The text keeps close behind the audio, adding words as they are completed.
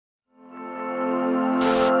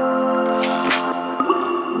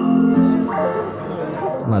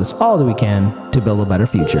and let us all do we can to build a better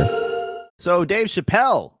future. So Dave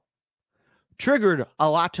Chappelle triggered a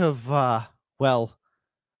lot of,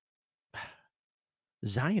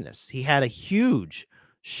 Zionists. He had a huge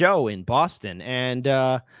show in Boston, and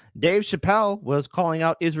Dave Chappelle was calling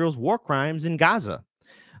out Israel's war crimes in Gaza.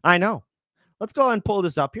 I know. Let's go ahead and pull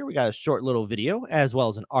this up here. We got a short little video as well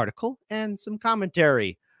as an article and some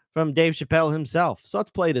commentary from Dave Chappelle himself. So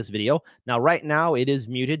let's play this video. Now, right now, it is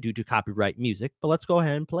muted due to copyright music, but let's go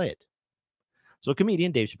ahead and play it. So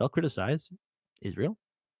comedian Dave Chappelle criticized Israel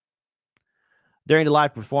during the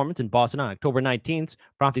live performance in Boston on October 19th,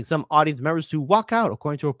 prompting some audience members to walk out,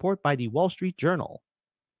 according to a report by the Wall Street Journal.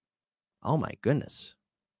 Oh, my goodness.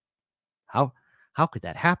 How could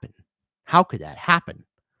that happen? How could that happen?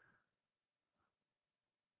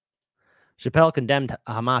 Chappelle condemned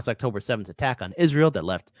Hamas' October 7th attack on Israel that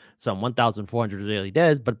left some 1,400 Israeli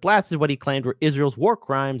dead, but blasted what he claimed were Israel's war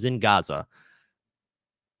crimes in Gaza.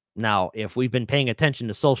 Now, if we've been paying attention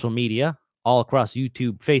to social media, all across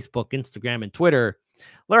YouTube, Facebook, Instagram, and Twitter,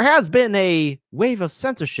 there has been a wave of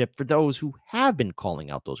censorship for those who have been calling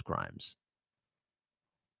out those crimes.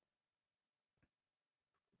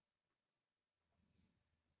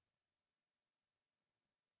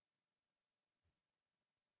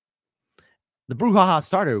 The brouhaha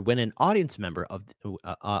started when an audience member of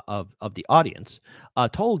the audience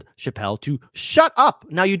told Chappelle to shut up.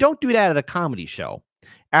 Now, you don't do that at a comedy show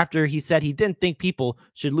after he said he didn't think people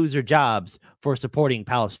should lose their jobs for supporting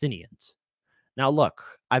Palestinians. Now, look,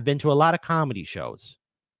 I've been to a lot of comedy shows.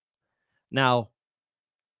 Now,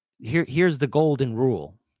 here's the golden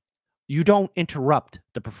rule. You don't interrupt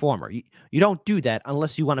the performer. You don't do that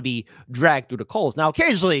unless you want to be dragged through the coals. Now,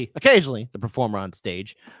 occasionally, the performer on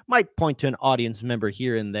stage might point to an audience member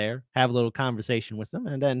here and there, have a little conversation with them,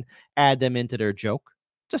 and then add them into their joke.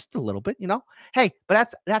 Just a little bit, you know. Hey,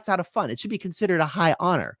 but that's out of fun. It should be considered a high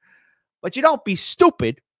honor. But you don't be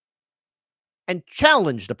stupid and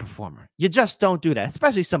challenge the performer. You just don't do that,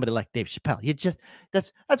 especially somebody like Dave Chappelle. You just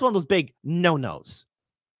that's one of those big no-nos.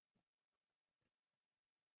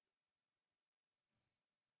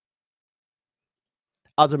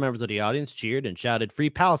 Other members of the audience cheered and shouted "Free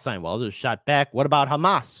Palestine," while others shot back, "What about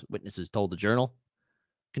Hamas?" Witnesses told the Journal.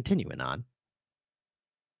 Continuing on.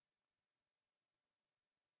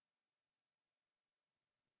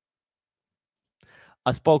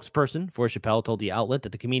 A spokesperson for Chappelle told the outlet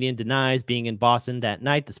that the comedian denies being in Boston that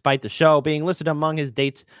night, despite the show being listed among his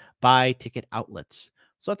dates by ticket outlets.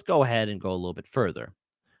 So let's go ahead and go a little bit further.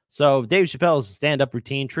 So Dave Chappelle's stand-up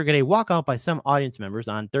routine triggered a walkout by some audience members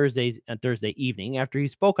on Thursday evening after he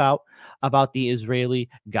spoke out about the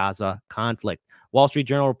Israeli-Gaza conflict. Wall Street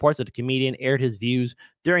Journal reports that the comedian aired his views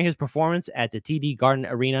during his performance at the TD Garden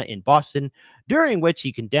Arena in Boston, during which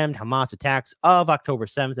he condemned Hamas attacks of October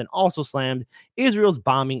 7th and also slammed Israel's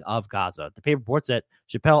bombing of Gaza. The paper reports that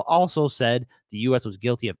Chappelle also said the U.S. was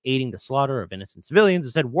guilty of aiding the slaughter of innocent civilians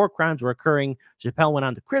and said war crimes were occurring. Chappelle went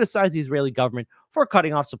on to criticize the Israeli government for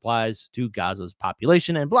cutting off supplies to Gaza's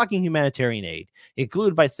population and blocking humanitarian aid,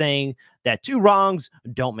 included by saying that two wrongs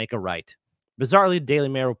don't make a right. Bizarrely, the Daily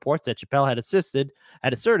Mail reports that Chappelle had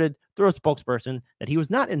asserted through a spokesperson that he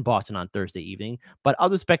was not in Boston on Thursday evening, but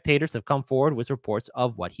other spectators have come forward with reports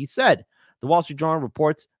of what he said. The Wall Street Journal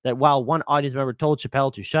reports that while one audience member told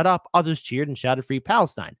Chappelle to shut up, others cheered and shouted "Free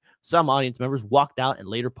Palestine." Some audience members walked out and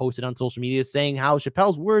later posted on social media saying how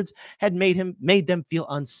Chappelle's words had made them feel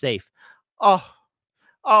unsafe. Oh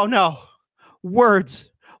no. Words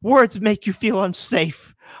make you feel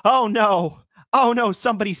unsafe. Oh no,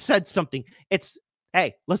 somebody said something.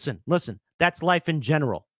 Hey, listen, that's life in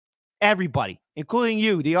general. Everybody, including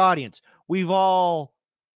you, the audience, we've all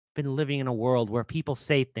been living in a world where people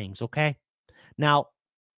say things, okay? Now,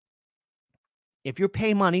 if you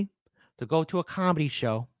pay money to go to a comedy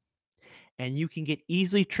show and you can get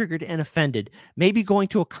easily triggered and offended, maybe going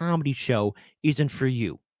to a comedy show isn't for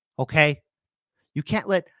you, okay? You can't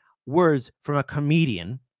let words from a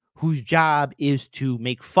comedian whose job is to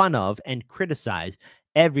make fun of and criticize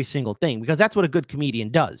every single thing, because that's what a good comedian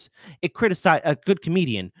does. A good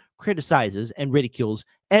comedian criticizes and ridicules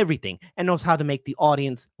everything and knows how to make the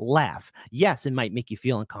audience laugh. Yes, it might make you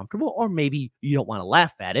feel uncomfortable, or maybe you don't want to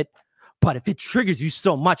laugh at it, but if it triggers you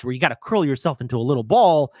so much where you got to curl yourself into a little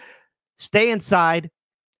ball, stay inside.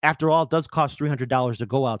 After all, it does cost $300 to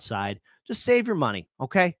go outside. Just save your money,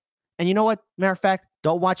 okay? And you know what? Matter of fact,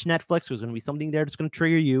 don't watch Netflix. There's going to be something there that's going to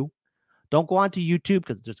trigger you. Don't go onto YouTube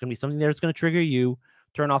because there's going to be something there that's going to trigger you.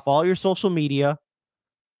 Turn off all your social media.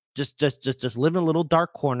 Just live in a little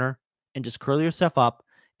dark corner and just curl yourself up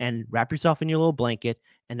and wrap yourself in your little blanket.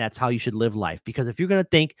 And that's how you should live life. Because if you're going to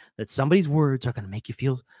think that somebody's words are going to make you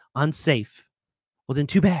feel unsafe, Well, then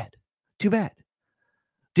too bad. Too bad.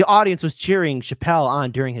 The audience was cheering Chappelle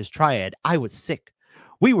on during his triad. I was sick.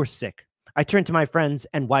 We were sick. I turned to my friends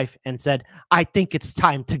and wife and said, I think it's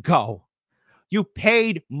time to go. You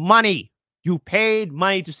paid money. You paid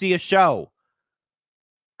money to see a show.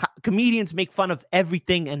 Comedians make fun of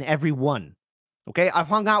everything and everyone. Okay? I've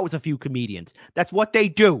hung out with a few comedians. That's what they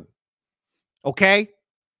do. Okay?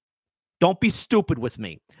 Don't be stupid with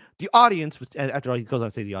me. The audience was, after all, he goes on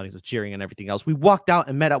to say the audience was cheering and everything else. We walked out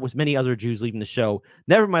and met up with many other Jews leaving the show.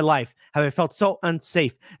 Never in my life have I felt so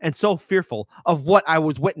unsafe and so fearful of what I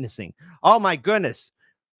was witnessing. Oh my goodness.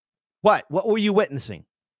 What? What were you witnessing?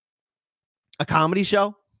 A comedy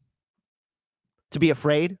show? To be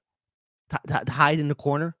afraid? To hide in the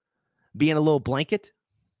corner? Be in a little blanket?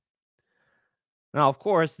 Now, of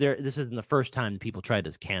course, this isn't the first time people tried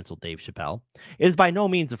to cancel Dave Chappelle. It is by no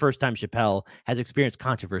means the first time Chappelle has experienced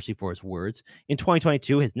controversy for his words. In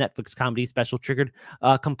 2022, his Netflix comedy special triggered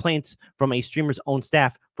complaints from a streamer's own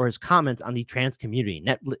staff for his comments on the trans community.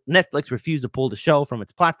 Netflix refused to pull the show from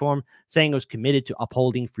its platform, saying it was committed to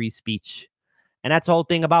upholding free speech. And that's the whole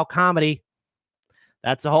thing about comedy.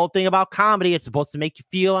 That's the whole thing about comedy. It's supposed to make you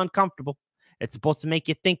feel uncomfortable. It's supposed to make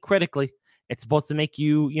you think critically. It's supposed to make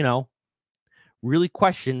you, really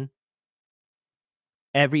question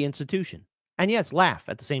every institution. And yes, laugh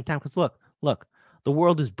at the same time. Because look, the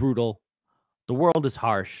world is brutal. The world is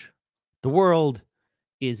harsh. The world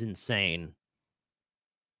is insane.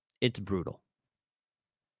 It's brutal.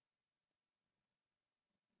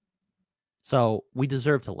 So we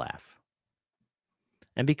deserve to laugh.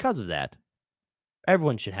 And because of that,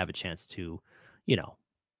 everyone should have a chance to,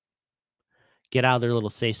 get out of their little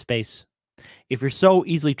safe space. If you're so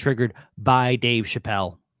easily triggered by Dave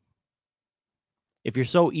Chappelle, if you're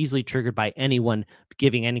so easily triggered by anyone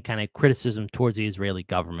giving any kind of criticism towards the Israeli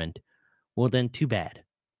government, well, then too bad.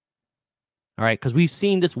 All right, because we've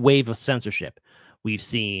seen this wave of censorship. We've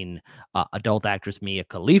seen adult actress Mia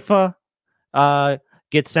Khalifa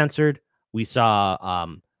get censored. We saw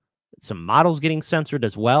some models getting censored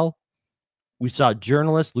as well. We saw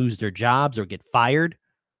journalists lose their jobs or get fired.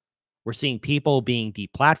 We're seeing people being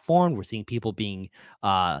deplatformed. We're seeing people being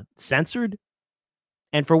censored.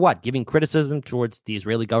 And for what? Giving criticism towards the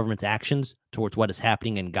Israeli government's actions, towards what is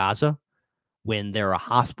happening in Gaza, when there are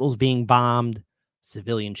hospitals being bombed,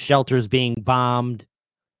 civilian shelters being bombed.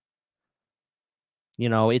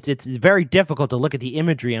 It's very difficult to look at the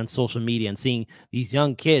imagery on social media and seeing these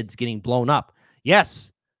young kids getting blown up.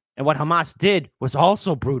 Yes, and what Hamas did was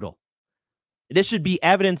also brutal. This should be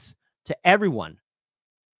evidence to everyone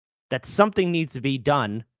that something needs to be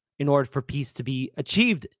done in order for peace to be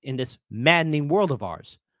achieved in this maddening world of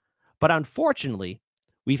ours. But unfortunately,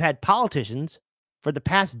 we've had politicians for the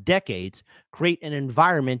past decades create an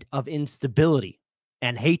environment of instability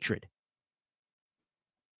and hatred.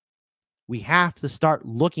 We have to start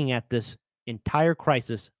looking at this entire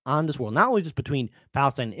crisis on this world, not only just between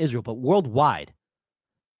Palestine and Israel, but worldwide.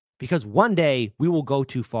 Because one day we will go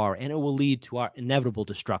too far and it will lead to our inevitable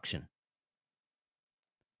destruction.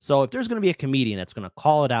 So if there's going to be a comedian that's going to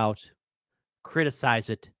call it out, criticize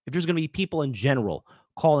it, if there's going to be people in general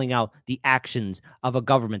calling out the actions of a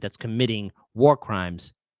government that's committing war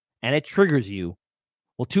crimes, and it triggers you,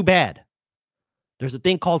 well, too bad. There's a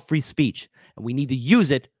thing called free speech, and we need to use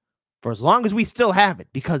it for as long as we still have it,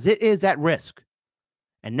 because it is at risk.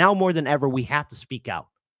 And now more than ever, we have to speak out.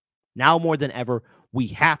 Now more than ever, we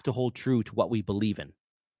have to hold true to what we believe in.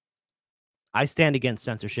 I stand against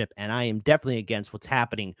censorship, and I am definitely against what's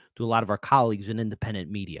happening to a lot of our colleagues in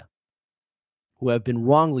independent media who have been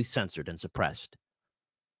wrongly censored and suppressed.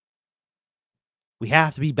 We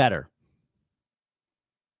have to be better.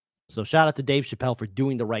 So shout out to Dave Chappelle for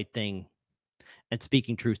doing the right thing and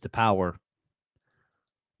speaking truth to power.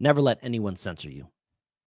 Never let anyone censor you.